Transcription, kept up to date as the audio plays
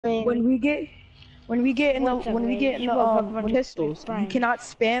when we get in the What's up, guys? pistols, you cannot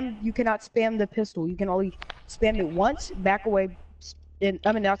spam the pistol. You can only spam it once, back away, and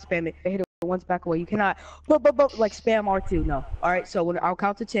I mean not spam it, hit it once, back away. You cannot but like spam R2. No. All right. So when I'll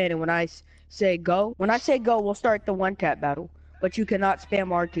count to 10, and when I say go, we'll start the one tap battle. But you cannot spam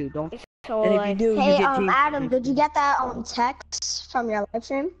R2. Don't. So, And if you do, Hey, you get team. Adam, did you get that text from your live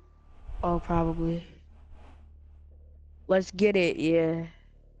stream? Oh, probably. Let's get it. Yeah.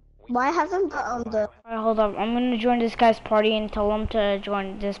 Why hasn't the Alright, hold up. I'm gonna join this guy's party and tell him to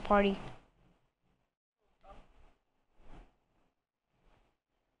join this party.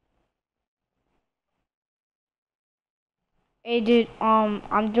 Hey, dude.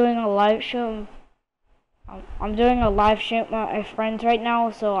 I'm doing a live show. I'm doing a live show with my friends right now,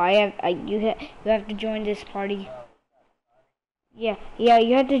 so you have to join this party. Yeah,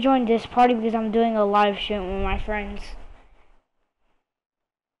 you have to join this party because I'm doing a live show with my friends.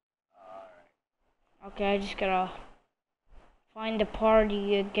 Okay, I just gotta find the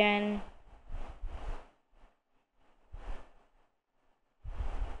party again.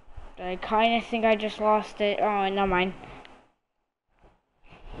 I kinda think I just lost it. Oh, never mind.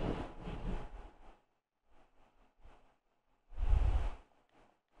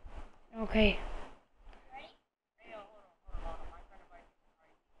 Okay.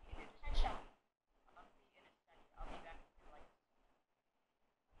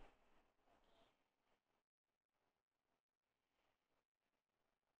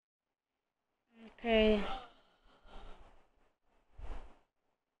 Okay.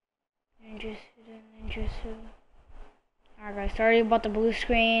 Ninja Suit. Alright guys, sorry about the blue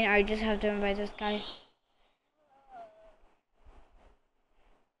screen. I just have to invite this guy.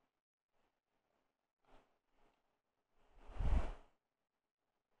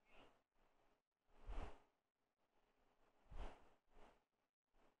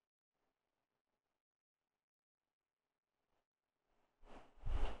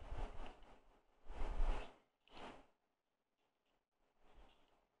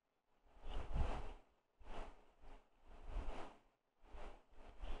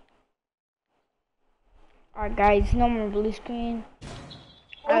 Alright guys, no more blue screen.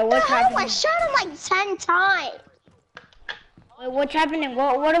 Alright, what's happening? I shot him like 10 times. Wait, what's happening?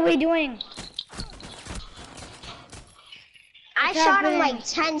 What are we doing? I shot him like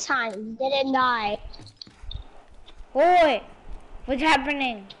 10 times, didn't die. Wait, what's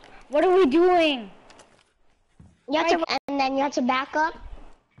happening? What are we doing? You have to, and then you have to back up.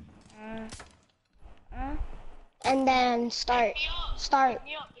 And then start.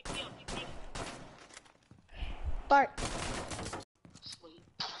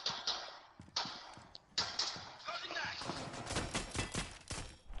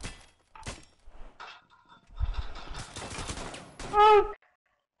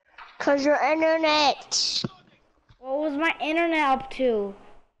 Cause your internet. What was my internet up to?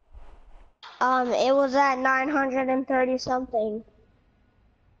 It was at 930 something.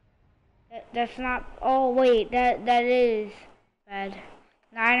 That's not. Oh wait, that is bad.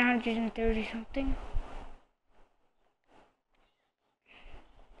 930 something.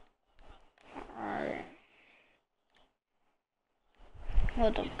 Alright.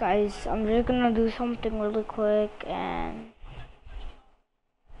 Hold up, guys. I'm just gonna do something really quick and.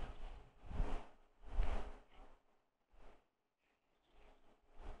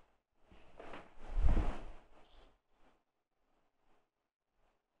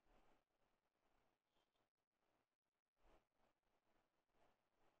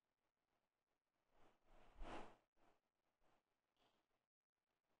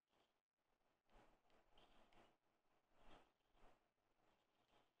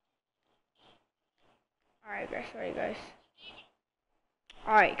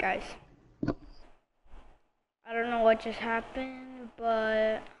 Alright guys. I don't know what just happened,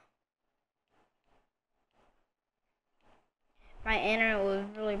 but my internet was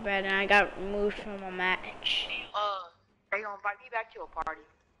really bad and I got removed from a match. Are you gonna invite me back to a party?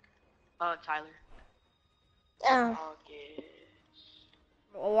 Tyler. Oh. Okay.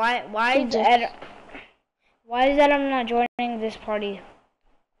 Why is that I'm not joining this party?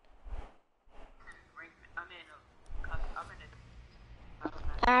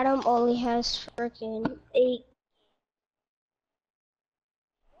 Adam only has freaking 8.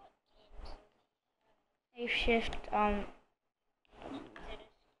 Shift, I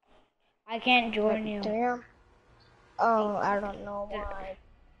can't join you. Damn. Oh, I don't know why.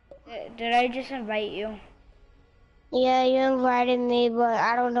 Did I just invite you? Yeah, you invited me, but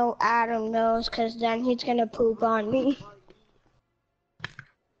I don't know Adam knows, cause then he's gonna poop on me.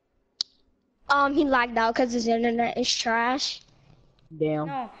 He lagged out cause his internet is trash. Damn.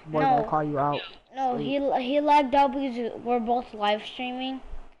 No, Boy, gonna no, call you out. no. He lagged out because we're both live streaming.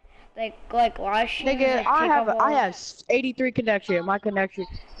 Like live streaming. Nigga, Like, I have 83 connection. My connection,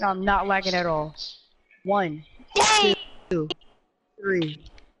 and I'm not lagging at all. 1, Dang! 2, 3,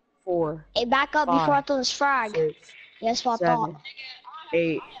 4. Hey, back up 5, before I throw this frag. 6, Yes, what 7,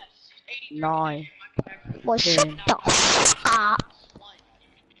 8, 9, Well, 10. shut the f up.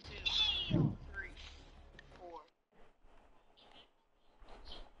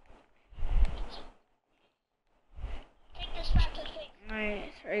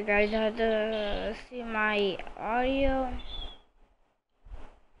 Alright, sorry guys, I had to see my audio.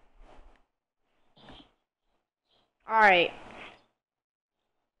 Alright.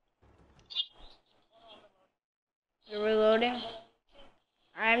 You're reloading?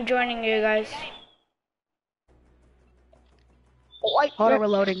 I'm joining you guys. Wait, Hold on,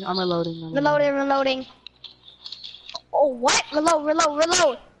 reloading. I'm reloading. reloading. Oh, what?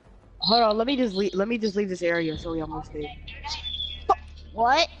 Reload. Hold on, let me just leave this area so we almost there.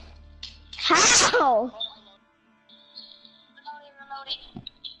 What? How? Hold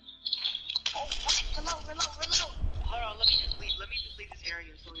on, let me just leave this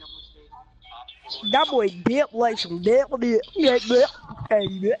area so we almost there. That boy dip like some dip.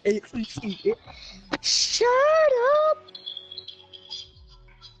 Shut up!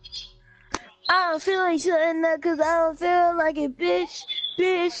 I don't feel like shutting up cause I don't feel like it, bitch.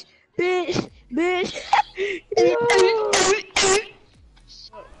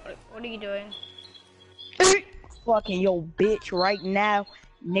 What are you doing? Fucking yo bitch right now,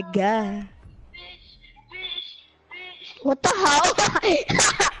 nigga. What the hell?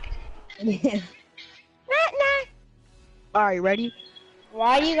 Alright, ready?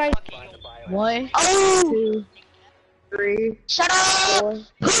 Why are you guys? 1, Oh! 2, 3, Shut up! 4,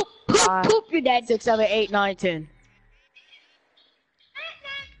 Poop, 5, poop, you're dead. 6, 7, 8, 9, 10.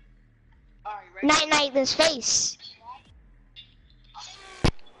 Night, this face.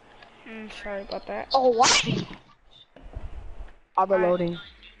 Sorry about that. Oh, what? I'm reloading.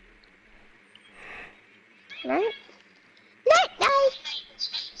 Night.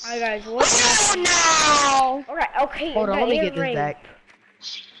 Alright guys, what's Oh, no! Alright, okay. Hold on, let me get this rape. back.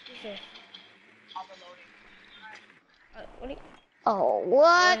 Okay. What are you? Oh,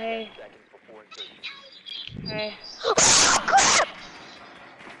 what? Hey. Hey. Oh, crap!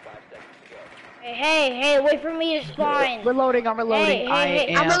 Hey, wait for me to spawn. Reloading, I'm reloading.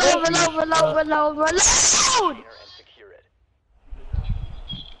 Hey, I'm reload.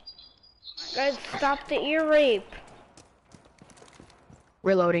 Guys, stop the ear rape.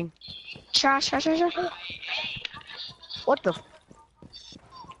 Reloading. Trash. What the?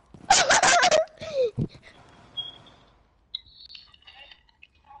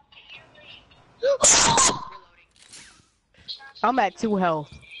 I'm at 2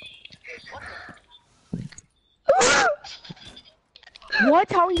 health.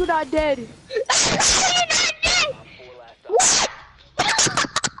 What? How are you not dead? What?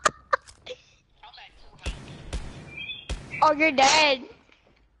 Oh, you're dead.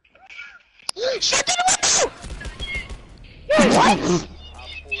 Shut the window! What?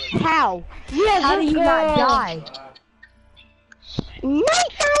 How? Yes, How did you not die? Night.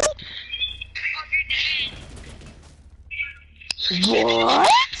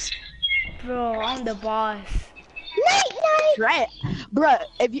 What? Bro, I'm the boss. Night. Right. Bruh,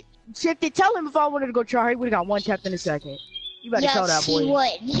 if you Shifty, tell him if I wanted to go try, he would've got 1 tapped in a second. You better tell that boy.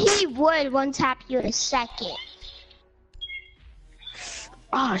 He would one tap you in a second.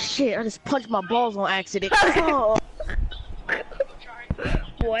 Oh shit, I just punched my balls on accident. Oh.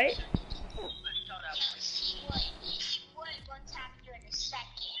 What?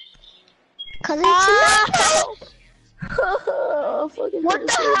 Cause it's Oh, fucking what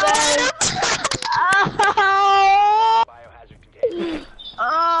the hell?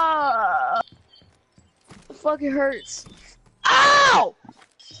 Oh, it fucking hurts. Ow!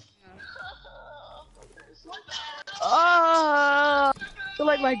 Oh, I feel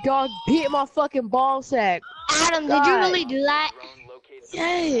like my dog bit my fucking ball sack. Adam, did you really do that?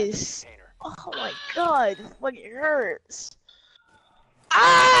 Yes. Oh my god, it fucking hurts.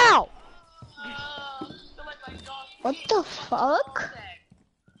 Ow! What the fuck?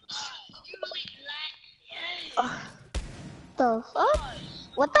 The fuck?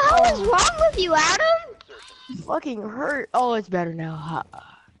 What the hell is wrong with you, Adam? It fucking hurt. Oh, it's better now.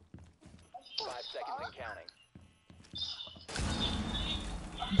 5 seconds and counting.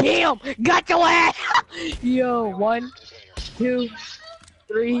 Damn! Got your ass! Yo, 1, 2,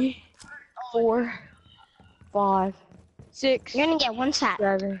 3, 4, 5, 6, You're gonna get one tap.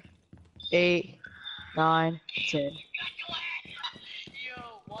 7, 8, 9, 10.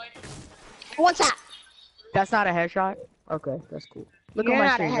 What's that? That's not a headshot? Okay, that's cool. Look You're at my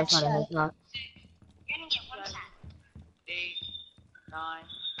not a stream, that's not a headshot. headshot. 8, 9,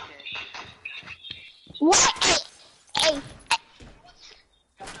 10. What? Hey.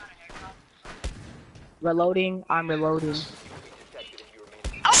 Reloading, I'm reloading.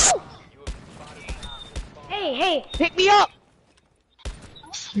 Oh! Hey. Pick me up!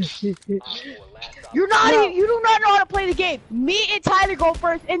 You're not even, you do not know how to play the game. Me and Tyler go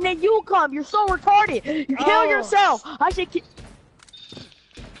first, and then you come. You're so retarded. You kill yourself. I should kill.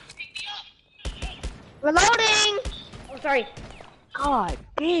 Reloading! Oh, sorry. God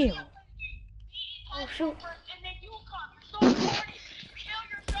damn. Oh, shoot.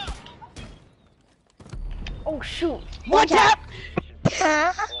 Oh, shoot. One tap!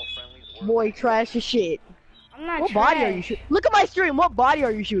 Huh? Boy, trash as shit. I'm not What body are you shooting? Look at my stream. What body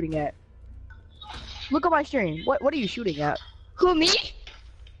are you shooting at? Look at my stream. What are you shooting at? Who, me?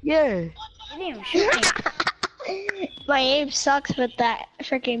 Yeah. You didn't even shoot me. My aim sucks with that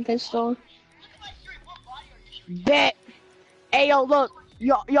freaking pistol. Bet. Hey, yo, look.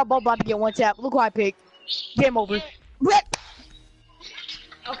 Y'all both about to get one tap. Look who I picked. Game over. Bet.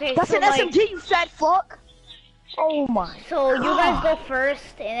 Okay, That's so an like, SMG, you fat fuck. Oh my. so you guys go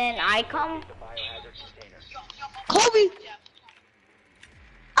first, and then I come? Kobe!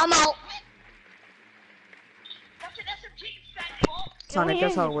 I'm out. Sonic, we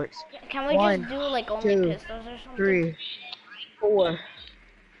that's just- how it works. Can we One, just do like only 2, pistols or something? 3, 4,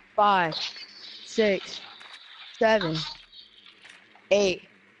 5, 6, 7, 8,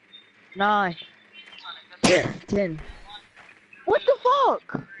 9, 10. What the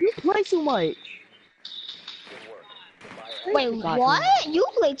fuck? You play too much. Wait, what? You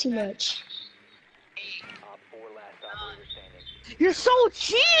play too much. You're so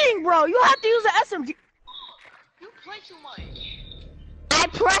cheating, bro. You have to use the SMG. You play too much. I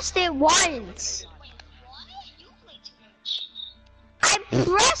pressed it once. I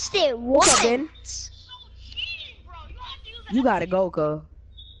pressed it What's up, Ben? once. You gotta go, cuz.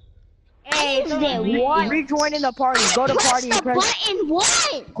 Hey, Used it once. Rejoin in the party. Go to Press party the and press. button once.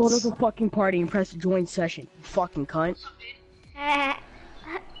 Go to the fucking party and press join session. You fucking cunt.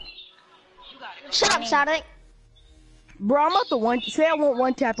 Shut up, Sonic. Bro, I'm about to say I want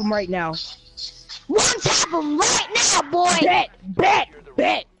one tap him right now. One tap him right now, boy.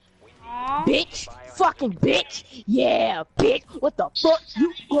 Bet. Aw. Bitch. Fucking bitch. Yeah, bitch. What the fuck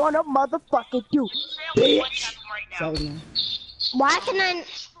you gonna motherfucking do? Bitch. Sorry, man. Why can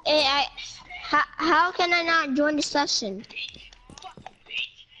how can I not join the session?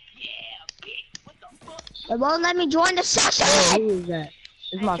 It won't let me join the session. Who is that?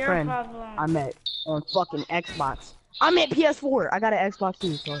 It's my That's your friend problem. I met on fucking Xbox. I met PS4. I got an Xbox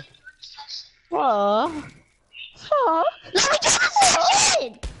too, so. Let me join the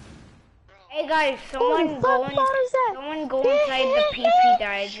session. Hey guys, Who someone the go fuck in, thought is that? someone go inside the PP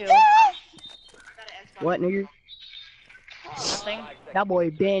that I drew. What, nigga? Nothing. That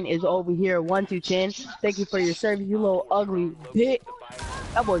boy Ben is over here, 1 to 10. Thank you for your service, you little ugly bitch.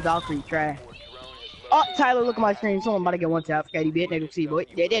 That boy Valkyrie trash. Oh, Tyler, look at my screen. Someone about to get one tap. Scatty bitch, nigga, see, boy.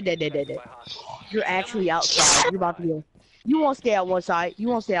 You're actually outside. You're about to go. You won't stay out one side. You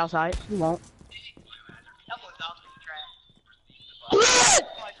won't stay outside. You won't.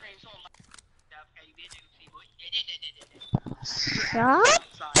 Shut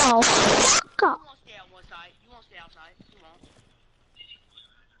the fuck up.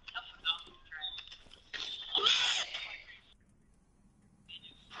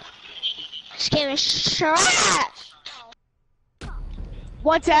 This game is trash.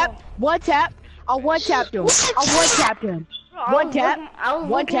 One tap. I one tapped him. Bro, I One was tap, looking- I was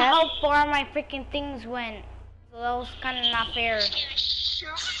one looking tap. how far my freaking things went. So that was kind of not fair.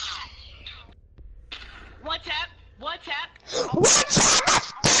 One tap.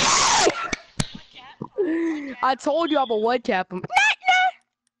 I told you I'm a one tap him.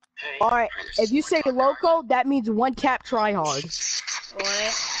 Alright, if you say loco, that means one tap try hard.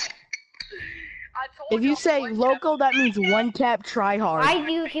 What? If you say loco, that means one tap try hard. Why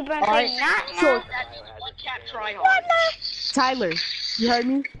do you keep on Alright, saying not so now? Tyler, you heard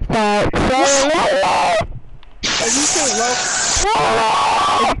me?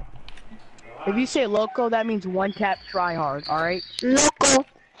 If you say loco, that means one tap try hard, alright? Loco.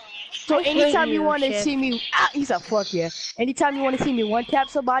 So I hate anytime you you, want to Chip. see me, he's a fuck yeah. Anytime you want to see me one tap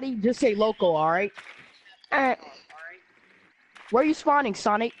somebody, just say loco, alright? Alright. Where are you spawning,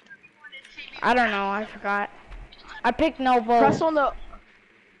 Sonic? I don't know. I forgot. I picked Novo. Press on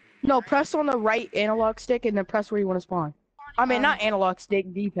the right analog stick and then press where you want to spawn. I mean, not analog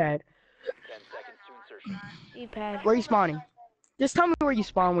stick, D-pad. 10 seconds to insertion. D-pad. Where are you spawning? Just tell me where you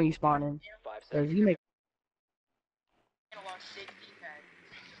spawn when you spawn in. 5 Cause you make.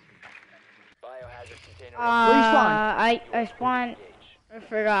 Biohazard container. Where you spawn? I spawned. I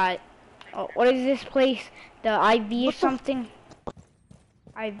forgot. Oh, what is this place? The IB or What the something?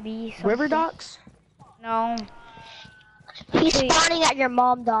 IB something. River Docks? No. He's Wait. spawning at your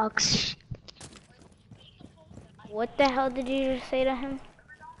mom docks. What the hell did you just say to him?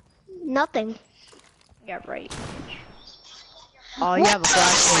 Nothing. Yeah, right. Oh, you have a I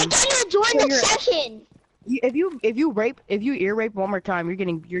flashlight. can't join the session. If you ear rape one more time, you're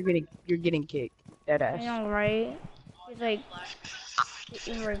getting kicked. Dead I ass. know, right? He's like,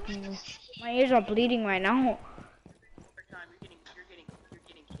 ear raping me. My ears are bleeding right now.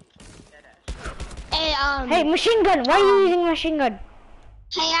 Hey, Hey, machine gun! Why are you using machine gun?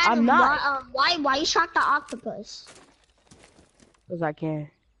 Hey, Adam, I'm not. why you shot the octopus? Cause I can.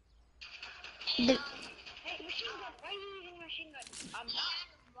 The...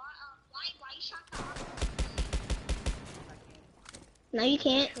 No, you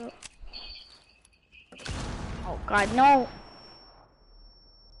can't. Oh God, no!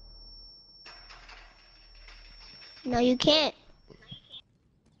 No, you can't.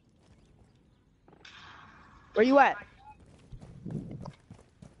 Where you at?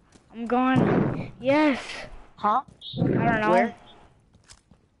 I'm gone. Yes. Huh? I don't know. Where?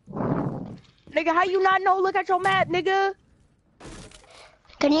 Nigga, how you not know? Look at your map, nigga.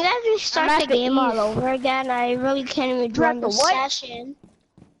 Can you guys I'm restart at the the game all east. over again? I really can't even You're at join the the what? session.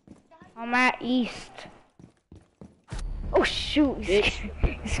 I'm at east. Oh shoot! Bitch.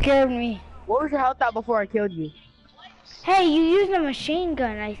 You scared me. What was your health at before I killed you? Hey, you used a machine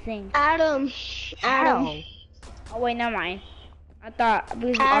gun, I think. Adam. How? Oh wait, never mind. I thought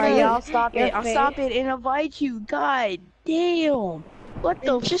because Alright, Alright, I'll stop your it. I'll face- stop it and invite you. God damn. What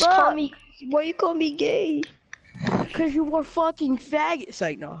the Just fuck? call me. Why you call me gay? Cause you were fucking faggots.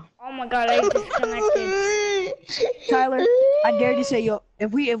 Like, no. Oh my God, I disconnected. Tyler, I dare you say, yo,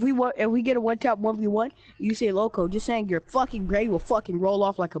 if we get a one tap 1v1, you say loco, just saying your fucking grade will fucking roll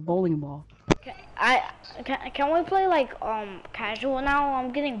off like a bowling ball. Can we play like casual now?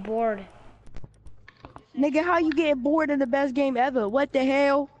 I'm getting bored. Nigga, how you getting bored in the best game ever? What the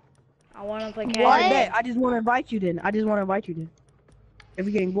hell? I want to play Well, casual. I bet. I just want to invite you then. If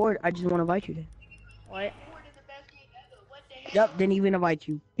you're getting bored, I just want to invite you then. What? Yup, didn't even invite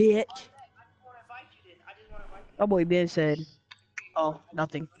you, bitch. Oh boy, Ben said, oh,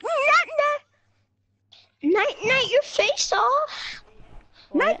 nothing. Night, your face off.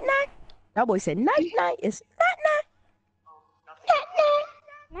 What? Night. That boy said, night. It's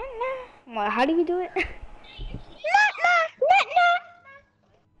night. What, how do you do it?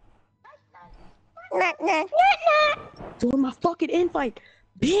 Doing my fucking invite,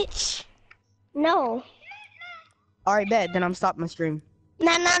 bitch. No. Alright, bet. Then I'm stopping my stream.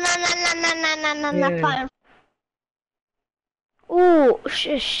 No, Yeah. fine. Ooh,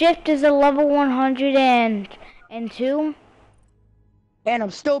 shift is a level 102. And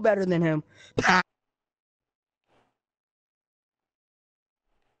I'm still better than him.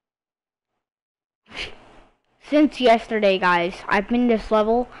 Since yesterday, guys. I've been this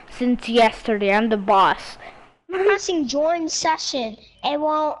level since yesterday. I'm the boss. I'm pressing join session. It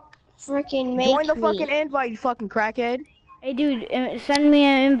won't freaking make Join the me. fucking invite, you fucking crackhead. Hey, dude, send me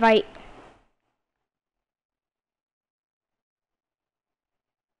an invite.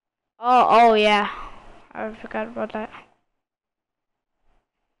 Oh, yeah. I forgot about that.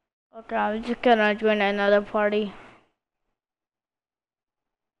 Okay, I'm just gonna join another party.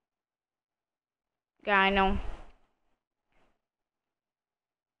 Yeah, I know.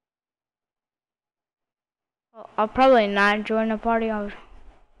 I'll probably not join a party.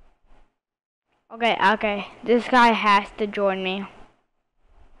 Okay. This guy has to join me.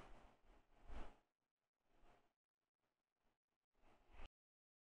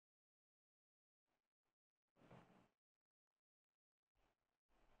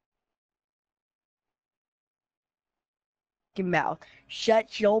 Mouth.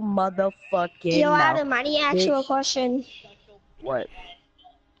 Shut your motherfucking Yo, mouth. Adam, I need to ask you a bitch. question. What?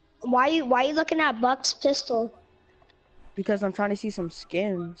 Why you looking at Buck's pistol? Because I'm trying to see some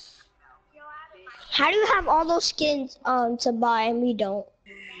skins. How do you have all those skins to buy and we don't?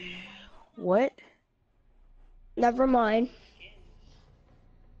 What? Never mind.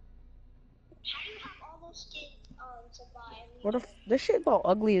 What if this shit about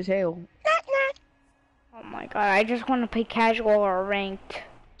ugly as hell? Oh my god, I just want to play casual or ranked.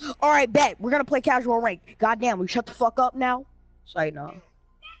 Alright, bet. We're gonna play casual rank. Goddamn, we shut the fuck up now? Say no.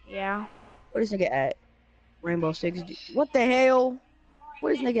 Yeah. Where this nigga at? Rainbow Six. What the hell?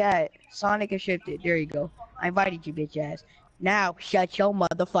 Where's nigga at? Sonic and shifted. There you go. I invited you, bitch ass. Now, shut your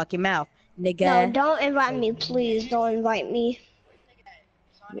motherfucking mouth. nigga. No, don't invite me, please. Don't invite me.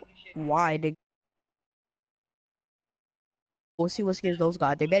 Why, nigga? We'll see what skins those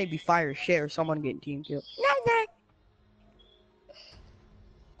got. They better be fire as shit or someone getting team killed.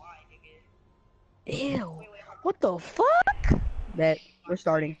 Ew. What the fuck? Bet. We're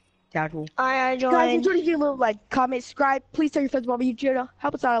starting. Casual. I Guys, joined. enjoy the video. Like, comment, subscribe. Please tell your friends about me, YouTube channel.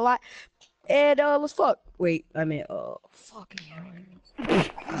 Help us out a lot. And, let's fuck. Wait, I mean, fucking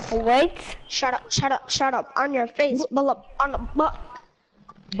What? Shut up, shut up, shut up. On your face. Bull up on the butt.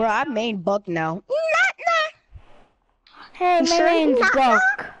 Bro, I main Buck now. Hey, my sure? name's Buck.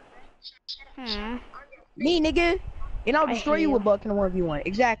 Hmm. Me, nigga. And I'll I destroy hate you with you. Buck in a 1v1.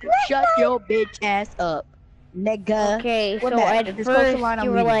 Exactly. Shut your bitch ass up, nigga. Okay, We're so back. at If this goes to first line, I'm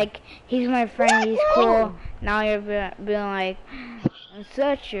you were leaving. like, he's my friend, he's cool. Now you're being like, I'm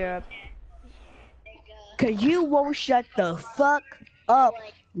such a... Cause you won't shut the fuck up,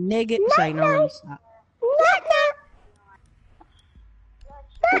 nigga. Say no, let me stop.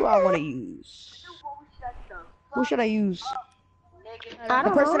 Who do I want to use? Who should I use? I The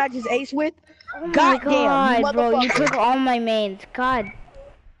don't person know. I just aced with? Oh my Goddamn, you god, bro, you motherfucker. took all my mains. God.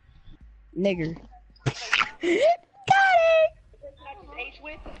 Nigger. Got it!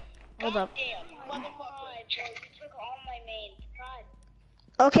 Hold up.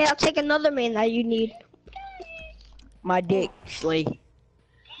 Okay, I'll take another main that you need. My dick, Slay.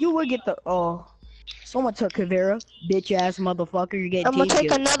 You would get the, someone took Kavera. Bitch ass motherfucker, you're getting I'm gonna team take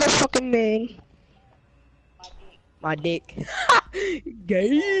killed. another fucking main. My dick.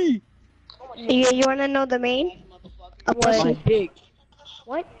 Gay! You wanna know the main? A What? My pussy. dick.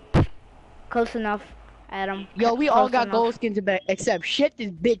 What? Close enough, Adam. Yo, we all Close got enough. gold skins except shit this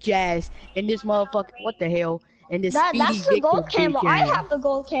bitch ass and this motherfucker. What the hell? And this That's Speedy the gold Victor camo. bitch I ass. have the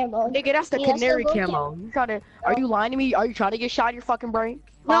gold camo. Nigga, that's the Yeah, that's the canary gold camo. You trying to? Are you lying to me? Are you trying to get shot in your fucking brain?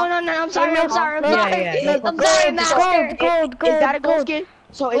 No, no, no. I'm sorry. I'm sorry. I'm Look, sorry. yeah. I'm sorry, master. Gold, Is that a gold gold. skin?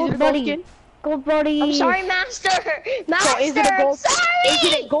 So is Gold it a gold buddy. skin? Gold buddy. I'm sorry, master. So Master. is it a gold? Sorry. Is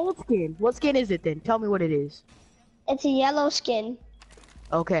it a gold skin? What skin is it then? Tell me what it is. It's a yellow skin.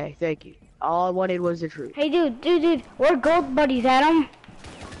 Okay, thank you. All I wanted was the truth. Hey, dude. We're gold buddies, Adam.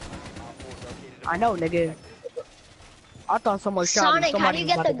 I know, nigga. I thought someone shot me. Sonic, how Somebody do you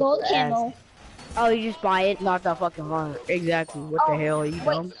was get about the to gold their ass. camo? Oh, you just buy it. Not that fucking hard. Exactly. What the hell? Are you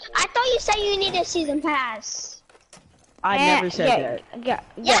dumb? Wait, I thought you said you needed a season pass. I never said that. Yeah.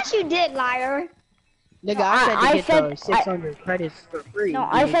 Yes, you did, liar. Nigga, No, I said I to get said- the 600 credits for free. No, You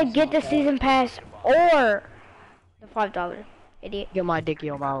I need said to get the stop that. season pass or the $5. Idiot. Get my dick in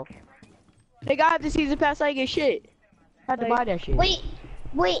your mouth. Nigga, I have the season pass. I ain't get shit. I had to buy that shit.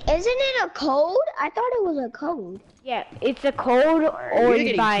 Wait, isn't it a code? I thought it was a code. Yeah, it's a code or You're you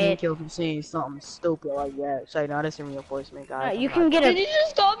getting buy team it. killed from saying something stupid like that. Sorry, no, that's a reinforcement, guys. You can get a. you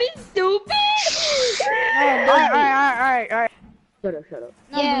just call me stupid? Alright. Shut up. No,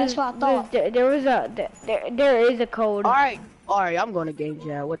 Yeah, because- that's what I thought. because there is a code. Alright, I'm going to game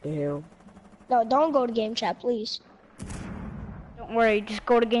chat. What the hell? No, don't go to game chat, please. Don't worry, just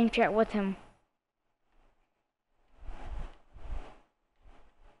go to game chat with him.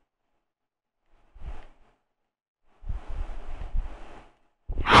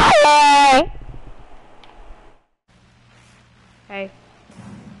 Hello. Hey.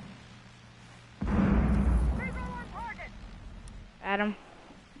 Adam.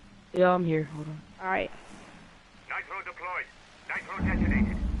 Yeah, I'm here. Hold on. All right. Nitro deployed. Nitro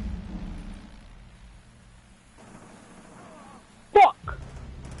detonated. Fuck!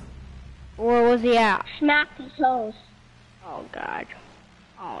 Where was he at? Smack the toes. Oh God.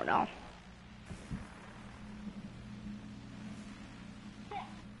 Oh no.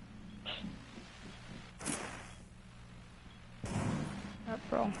 Up,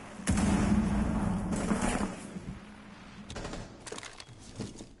 bro.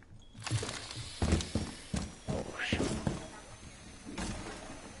 Oh shoot.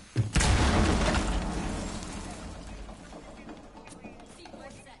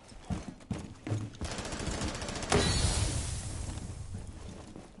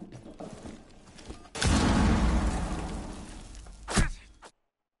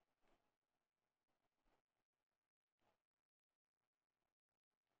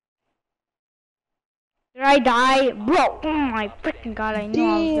 Did I die? Bro, oh my freaking god, I knew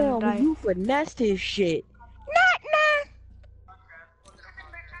I was Damn, gonna die. you finessed his shit.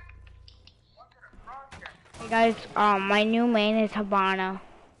 Hey guys, my new main is Habana.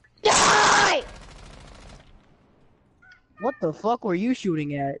 Die! What the fuck were you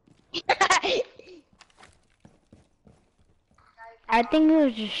shooting at? I think he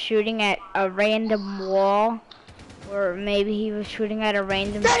was just shooting at a random wall Or maybe he was shooting at a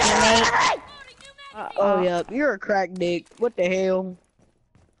random teammate. Oh yeah, you're a crack dick. What the hell?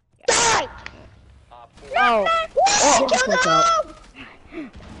 Oh. Get the fuck out.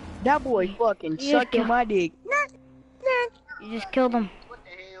 That boy fucking sucking my dick. You just killed him. What the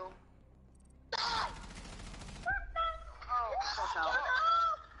hell?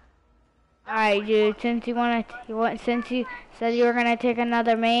 Alright, dude, since since you said you were gonna take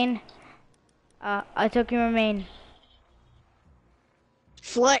another main, I took your main.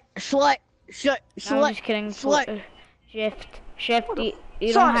 Slut. No, I'm just kidding. Slut. Shift, you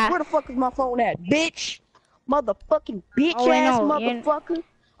don't Sonic, have... where the fuck is my phone at, bitch? Motherfucking bitch Oh, I ass know, motherfucker.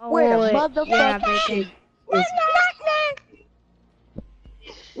 Oh, Where wait, the you're not motherfucking shit breaking.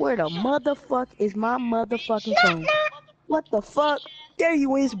 is... Where the motherfuck is my motherfucking phone? What the fuck? There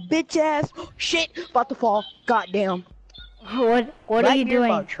you is, bitch ass. Shit, about to fall. Goddamn. What are you doing?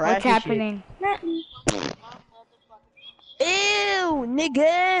 About trash What's and shit. happening? Ew,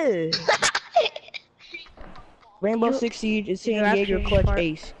 nigga. Rainbow Six Siege is saying you're Jaeger actually clutch smart.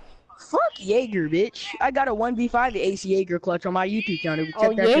 ace. Fuck Jaeger, bitch. I got a 1v5 ace Jaeger clutch on my YouTube channel.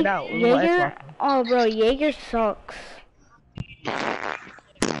 Check that shit out. Jaeger? Oh, bro, Jaeger sucks.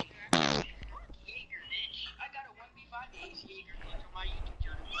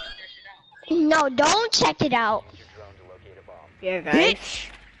 No, don't check it out. Yeah, guys. Bitch.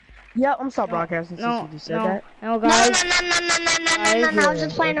 Yeah, I'm stop broadcasting since you just said that. No, guys. No, I was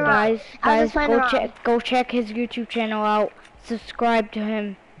just playing around. Guys, go check his YouTube channel out. Subscribe to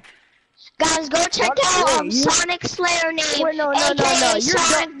him. Guys, go check out Sonic Slayer name. Wait, no. AKA You're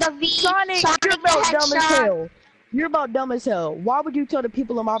Sonic the V. Sonic, you're about dumb as hell. You're about dumb as hell. Why would you tell the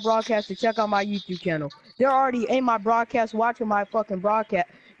people on my broadcast to check out my YouTube channel? They're already in my broadcast watching my fucking broadcast.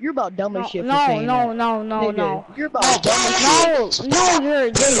 You're about dumb as shit for saying that. No. You're about dumb as shit. No,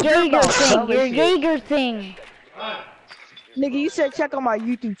 you're Jaeger thing. You're Jaeger thing. Nigga, you said check out my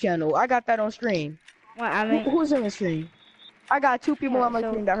YouTube channel. I got that on stream. What, I mean... Who's in the stream? I got 2 people on my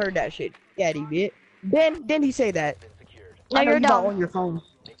stream that heard that shit. Daddy bit. Then he say that. No, you're dumb. On your phone.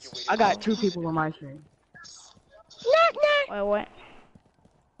 I got 2 people on my stream. Wait, what?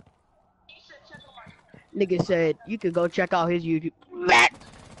 Nigga said you could go check out his YouTube.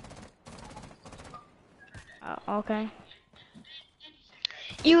 Okay.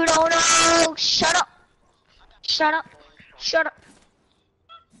 You don't know. Shut up.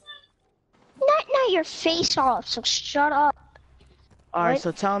 Not your face off, so shut up. Alright, What?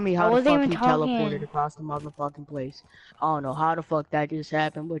 so tell me I how the wasn't fuck even he talking. teleported across the motherfucking place. I don't know how the fuck that just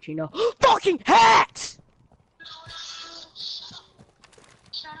happened, but you know. Fucking hats!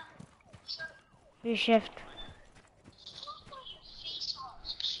 You shift.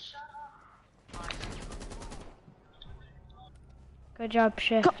 Good job,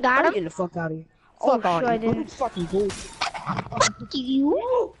 shift. Got him? Get the fuck out of here. Oh, Fuck out sure I of here. didn't. Fucking bullshit. Fuck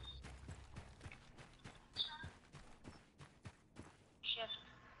you.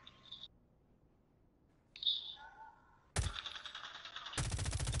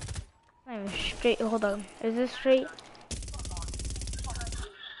 Not even straight. Hold on. Is this straight?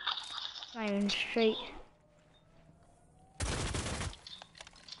 Not even straight.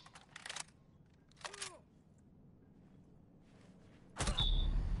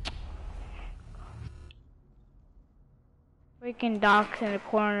 Freaking Doc's in the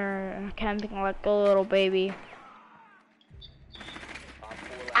corner, camping like a little baby.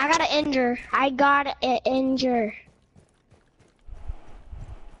 I gotta injure.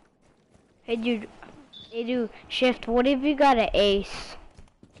 Hey dude, shift. What if you got an ace?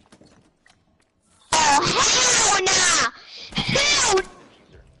 Oh, hell nah! Hell!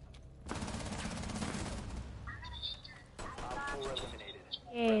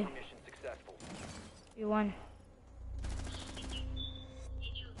 Yeah, you won.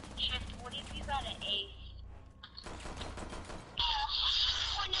 What if you got an ace?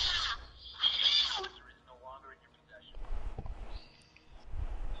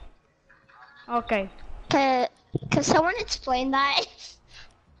 Okay. Can someone explain that?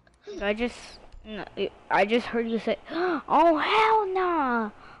 I just heard you say, "Oh hell nah!"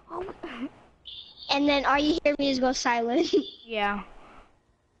 Oh. And then all you hear me is go silent. Yeah.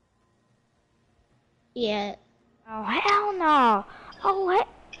 Yeah. Oh hell no! Oh what?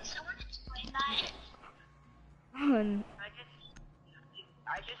 Can someone explain that? I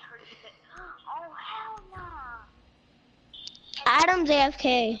just heard you say, oh hell no. Adam's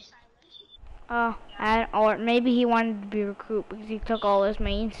AFK. Or maybe he wanted to be recruit because he took all his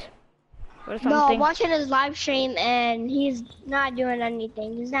mains or something. No, I'm watching his live stream and he's not doing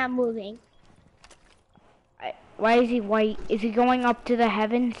anything. He's not moving. Why is he white? Is he going up to the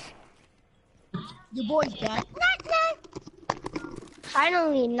heavens? Your boy's back.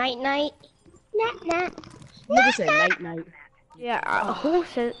 Finally, night night. Night night. Nigga said night night. Yeah, who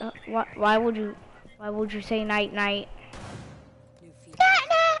said, why would you say night night? Night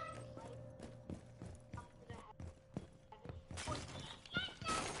night.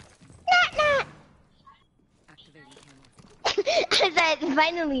 Night night. I said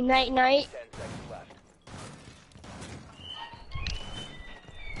finally night night. 10 seconds left.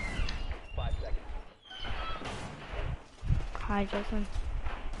 5 seconds. Hi, Justin.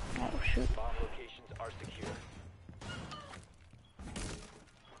 Oh, shoot. Bomb locations are secure.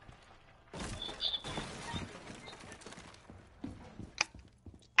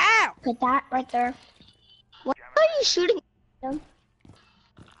 Ow! Put that right there. What are you shooting at?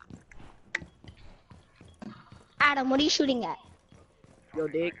 Adam, what are you shooting at? Yo,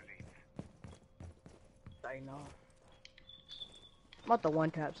 dick. I know. I'm about to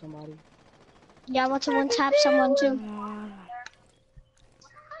one tap somebody. Yeah, I want to one tap someone too.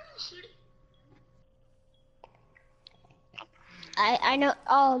 I know.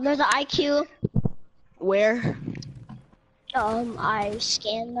 Oh, there's an IQ. Where? I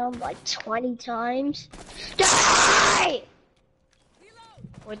scanned them like 20 times. Die!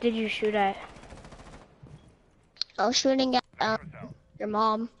 What did you shoot at? I was shooting at your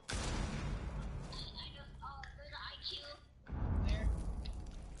mom.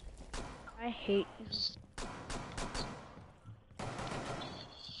 I hate you.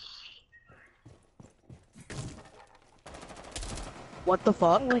 What the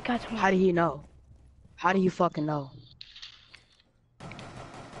fuck? Oh, I got How do you know? How do you fucking know?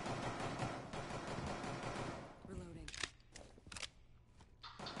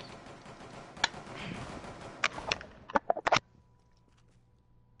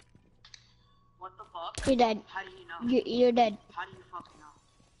 What the fuck? You're dead. How do you know? You're dead. How do you fucking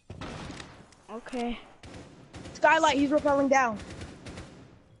know? Okay. Skylight, he's rappelling down.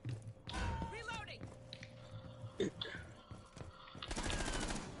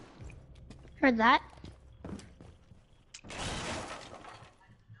 Heard that?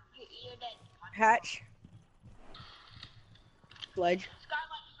 Hatch. Sledge.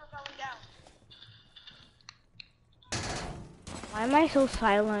 Why am I so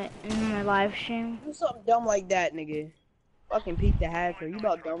silent in my live stream? Do something dumb like that, nigga. Fucking Pete the Hacker. You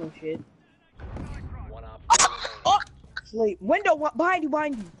about dumb and shit. One op. Oh! Sleep. Window, behind you,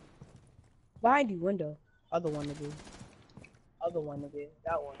 behind you. Behind you, window. Other one, nigga. Other one, nigga.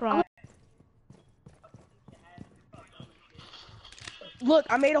 That one. Bro. Look,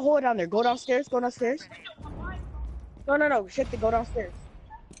 I made a hole down there. Go downstairs, go downstairs. No. Shit, go downstairs.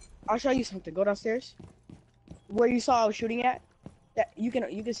 I'll show you something. Go downstairs. Where you saw I was shooting at. That you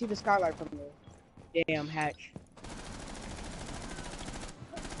can see the skylight from there. Damn, Hatch.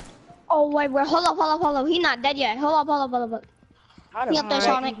 Oh, wait. Hold up. He's not dead yet. Hold up. He up there,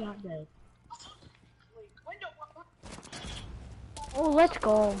 Sonic. He's not dead. Oh, let's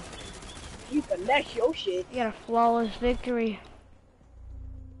go. You finesse your shit. You got a flawless victory.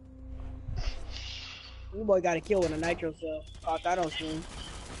 You boy got a kill with a nitro cell. Caught that on stream.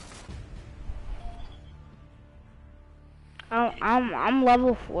 I'm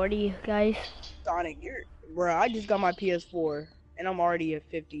level 40, guys. Sonic, bro. I just got my PS4 and I'm already at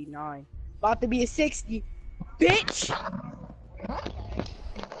 59. About to be at 60, bitch.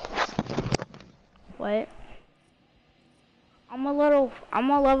 What? I'm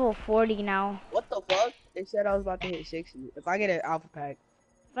a level 40 now. What the fuck? They said I was about to hit 60. If I get an alpha pack.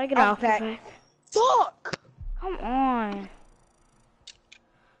 If I get an alpha pack. Fuck! Come on.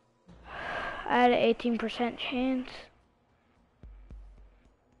 I had an 18% chance.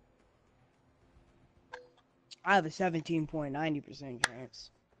 I have a 17.90%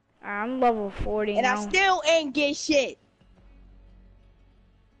 chance. I'm level 40 and now. I still ain't get shit.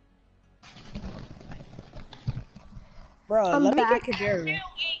 Bro, let me get Kavera.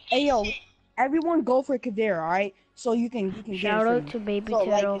 Hey yo, everyone go for Kavera, alright? So you can Shout get it out to Baby so,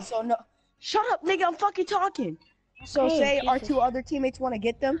 Turtle. like, so no, shut up, nigga. I'm fucking talking. So Okay, say our Jesus. 2 other teammates want to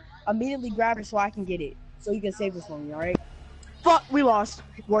get them, immediately grab it so I can get it. So you can save this for me, alright? Fuck, we lost.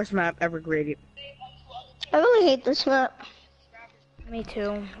 Worst map ever created. I really hate this map. Me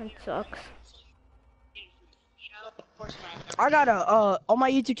too. It sucks. I got a on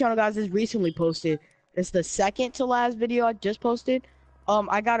my YouTube channel, guys. This recently posted. It's the second to last video I just posted.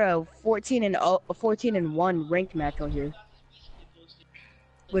 I got a 14 and 1 ranked match on here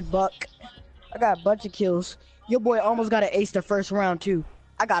with Buck. I got a bunch of kills. Your boy almost got an ace the first round too.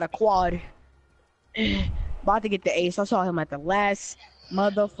 I got a quad. About to get the ace. I saw him at the last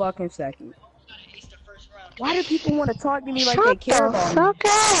motherfucking second. Why do people want to talk to me like they care about me? Fuck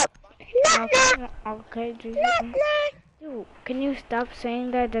up. Okay, Jesus. Dude, can you stop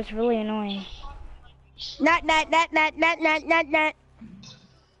saying that? That's really annoying. Not.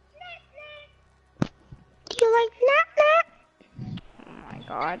 You like that? Oh my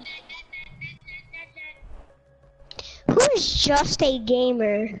god. Who's just a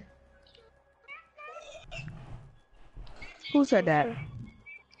gamer? Who said that?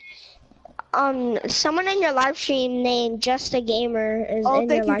 Someone in your live stream named Just a Gamer is Oh, in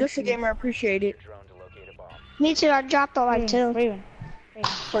thank your you, live just a stream. gamer. I appreciate it. Drone to locate a bomb. Me too. I dropped a like too. Raven.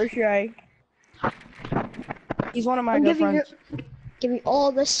 For sure. He's one of my I'm good giving friends. give me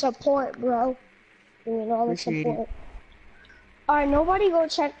all the support, bro. Give me all the Appreciate support. Alright, no one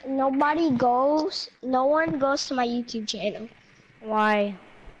goes to my YouTube channel. Why?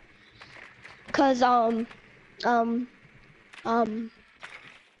 Cause,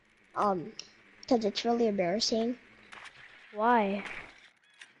 cause it's really embarrassing. Why?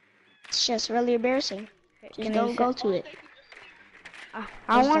 It's just really embarrassing. Just Can don't you go say- to it. I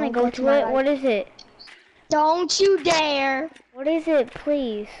Just want to don't go go to to my it. live- What is it? Don't you dare! What is it,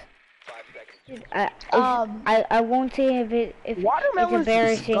 please? 5 seconds. Dude, I won't say if it's Watermelon's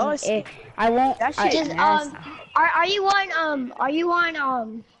embarrassing. disgusting. I won't. That shit Just nasty. are you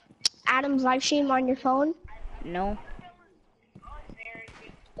on Adam's live stream on your phone? No.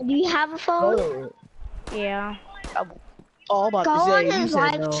 Do you have a phone? Oh, Yeah. I'm all about Go to say, on you his said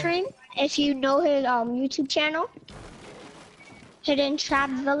live no. stream if you know his YouTube channel. Hidden Trap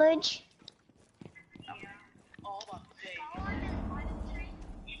Village.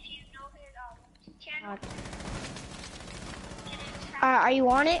 Are you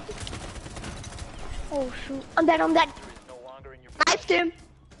on it? Oh shoot. I'm dead. No longer in your Knifed him.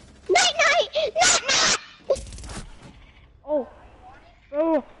 Night. Oh.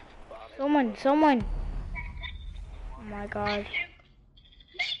 Oh. Someone. Oh my god.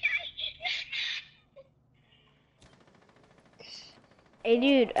 Hey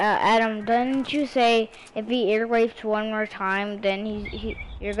dude, Adam, didn't you say if he ear rapes one more time, then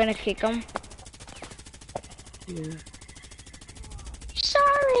you're gonna kick him? Yeah.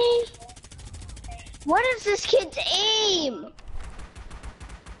 Sorry. What is this kid's aim?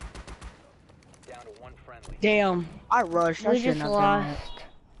 down to one friendly. Damn, I rushed. I We shouldn't just have done that. lost.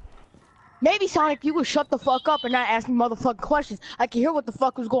 Maybe Sonic, you would shut the fuck up and not ask me motherfucking questions. I can hear what the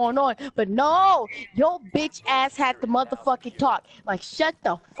fuck was going on, but no, your bitch ass had to motherfucking talk. Like, shut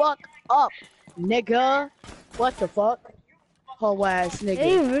the fuck up, nigga. What the fuck? Whole ass nigga.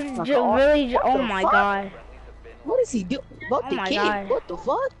 They Like, really, what oh the my fuck? god. Friendlies have been What is he do? What Oh the my kid? God. What the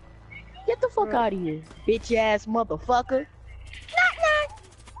fuck? Get the fuck out of here, bitch ass motherfucker.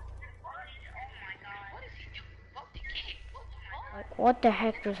 Like, what the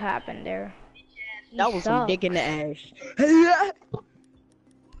heck just happened there? That was some sucks. dick in the ass.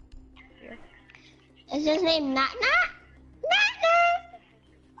 Is his name Nat?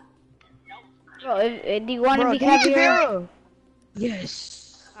 Bro, do you want to Bro, be give me heavier? Kavira.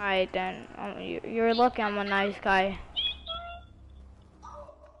 Yes. Alright then, you're lucky I'm a nice guy.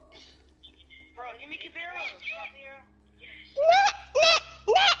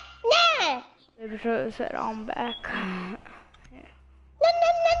 Nah. Baby Troy said I'm back.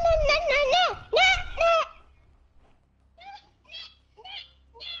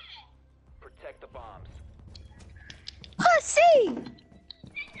 protect the bombs. Pussy.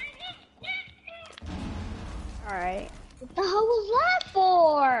 Alright. What the hell was that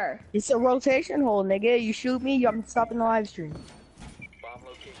for? It's a rotation hole, nigga. You shoot me, I'm stopping the live stream. Bomb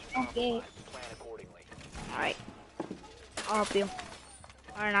location Okay. compromised. Plan accordingly. Alright. I'll help you.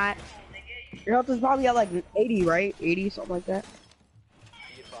 Or not. Your health is probably at like 80, right? 80, something like that.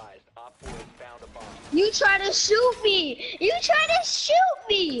 Be advised, Op 4 has found a bomb. You try to shoot me! You try to shoot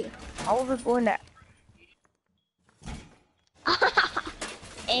me! I was just going that.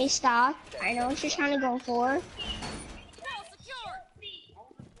 Hey, stop. I know what you're trying to go for.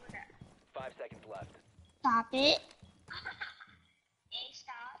 5 seconds left. Stop it.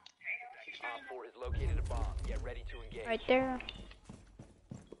 Op 4 has located a bomb. Get ready to engage. Right there.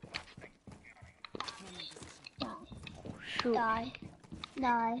 Shoot. Die.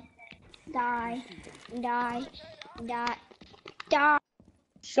 Die. Die. Die. Die. Die.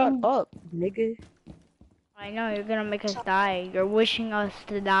 Shut up, nigga. I know, you're gonna make us die. You're wishing us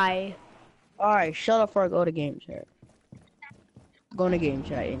to die. Alright, shut up before I go to game chat. Going to game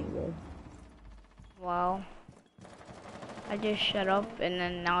chat anyway. Well. I just shut up and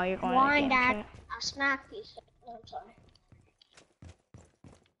then now you're going to Warn game that. chat. I'll smack you. No, I'm sorry.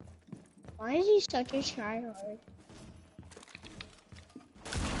 Why is he such a tryhard?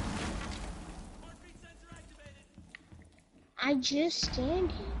 I just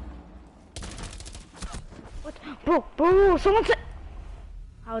stand here. What? Bro, someone said.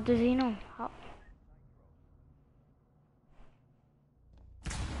 How does he know? How?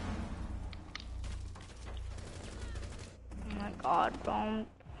 Oh my god, bro.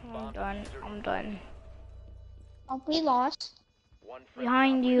 I'm done. I'm done. Oh, we lost.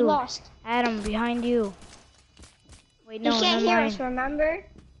 Behind We you. lost. Adam, behind you. Wait, He no, can't never hear mind. us, remember?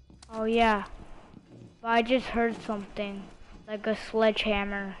 Oh, yeah. But I just heard something. Like a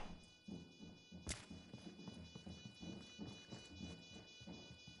sledgehammer.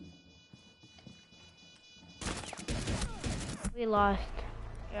 We lost.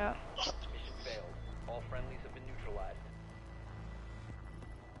 Yeah. Mission failed. All friendlies have been neutralized.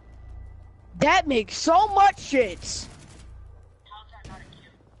 That makes so much sense.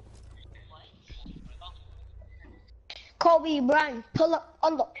 Kobe Bryant, pull up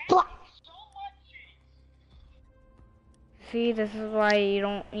on the block. See, this is why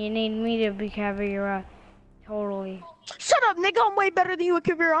you need me to be Caveira. Totally. Shut up, nigga. I'm way better than you at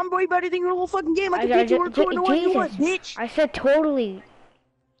Kavir. I'm way better than you in the whole fucking game. I can beat you ju- with 2 to 1 to 1, bitch. I said totally.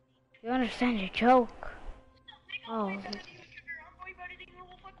 You understand your joke. Oh.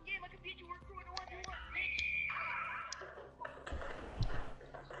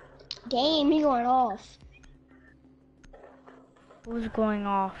 Damn, he going off. Who's going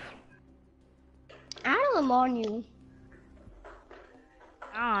off? Adam on you.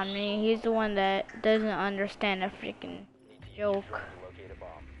 I mean, he's the one that doesn't understand a freaking joke. Locate a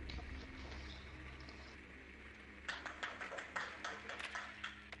bomb.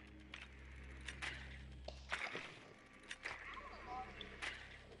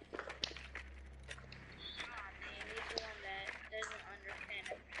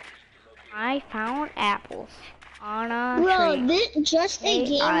 I found apples on a Bro, tree. this just a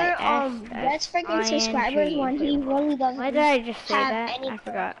gamer gets freaking subscribers when he really doesn't. Why did I just say have that? any- I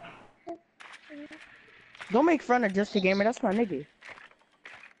forgot. Don't make fun of Just a Gamer. That's my nigga.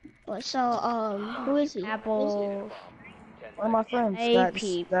 So, who is he? Apples. One of my friends that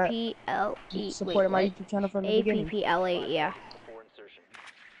supported my YouTube channel from the beginning. APPLA, yeah. Before insertion.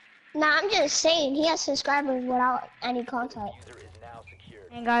 Nah, I'm just saying he has subscribers without any contact. User is now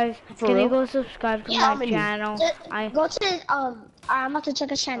secured. And guys, For can you real? go subscribe to How my many? channel? Go to I'm about to check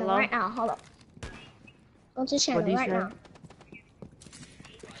his channel Hello? right now. Hold up. Go to his channel What do you right say? now.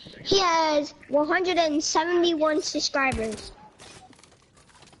 He has 171 subscribers.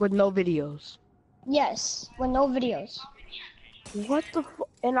 With no videos. Yes, with no videos. What the fu-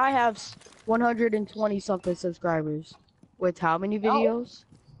 And I have 120 something subscribers. With how many videos?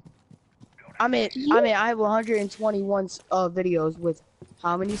 I mean, I have 121 videos with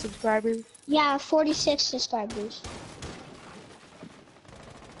how many subscribers? Yeah, 46 subscribers.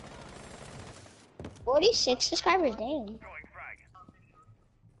 46 subscribers, damn. Throwing frag.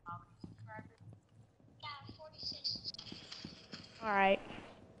 Alright.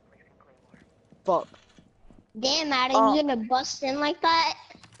 Fuck. Damn, Adam, you gonna bust in like that?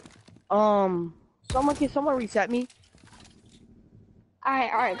 Someone reset me?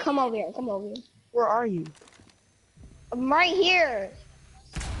 Alright, come over here, Where are you? I'm right here.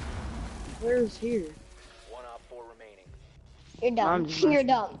 Where's here? One op 4 remaining. You're dumb. I'm just You're messing.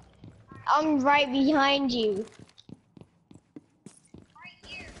 dumb. I'm right behind you.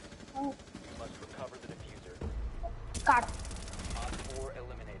 You must recover the diffuser. Got him. Op 4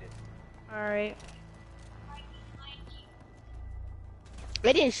 eliminated. Alright.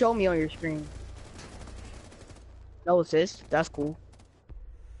 They didn't show me on your screen. No assist. That's cool.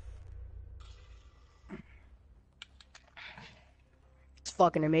 It's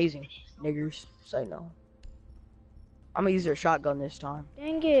fucking amazing, niggers. Say no. I'm gonna use their shotgun this time.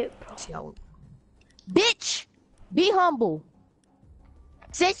 Dang it. See how. Bitch! Be humble.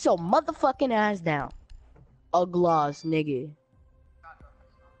 Sit your motherfucking ass down. A gloss, nigga.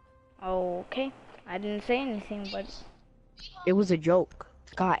 Okay. I didn't say anything, but It was a joke.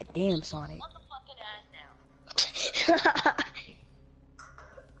 God damn, Sonic.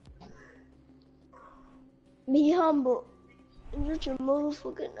 Be humble. Get your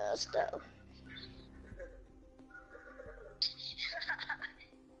motherfucking ass down.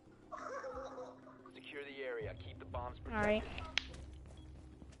 Secure the area. Keep the bombs protected. alright.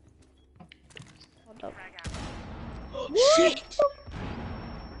 Hold up. Shit!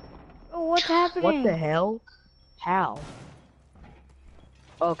 Oh, what's happening? What the hell? How?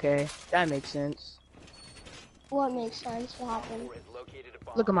 Okay, that makes sense. What makes sense? What happened? 4 has located a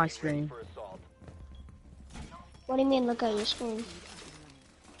bomb. Look at my Get ready screen. for assault. What do you mean? Look at your screen.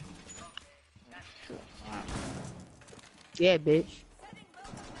 Yeah, bitch.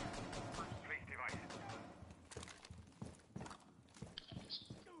 Place device.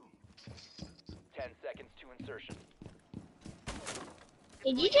 10 seconds to insertion.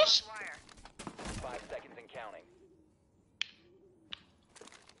 just... 5 seconds and counting.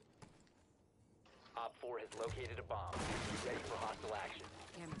 Op 4 has located a bomb. Be ready for hostile action.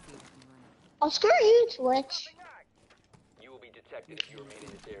 Oh, screw you, Twitch. You will be detected if you remain in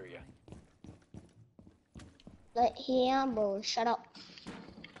this area. Let him, bro. Shut up.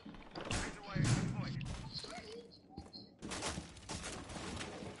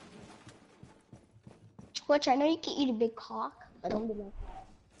 Twitch, I know you can eat a big cock, but don't be like that.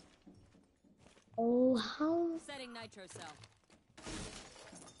 Oh, how? Setting nitro cell.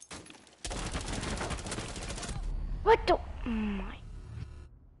 What the? Oh my.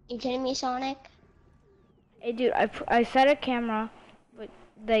 You kidding me, Sonic? Hey, dude, I set a camera, but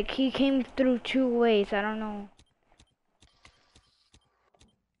like he came through 2 ways. I don't know.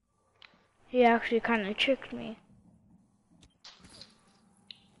 He actually kind of tricked me.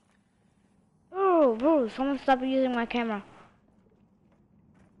 Oh, bro, someone stop using my camera.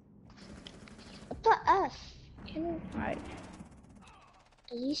 What the F? Can you Alright.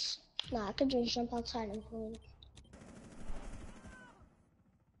 at least... Nah, I could just jump outside and play.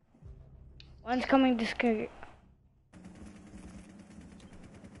 One's coming to scare.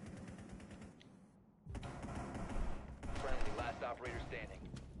 Friendly, last operator standing.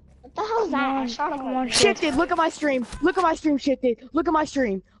 What the hell is that? I shot him. Come on, Shifted, look at my stream. Look at my stream, Shifted. Look at my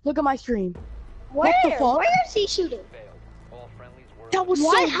stream. Look at my stream. Where? What the fuck? Where is he shooting? Failed. All friendlies were That was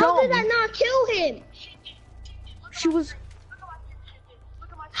What? so How dumb. did that not kill him? She was.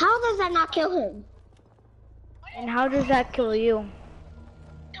 How does that not kill him? And how does that kill you?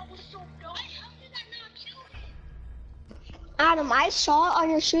 Adam, I saw it on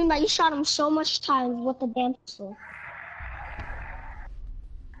your stream that you shot him so much times with the damn pistol.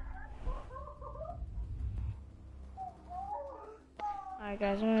 Alright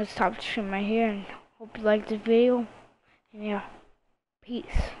guys, I'm gonna stop streaming right here and hope you liked the video. And yeah, peace.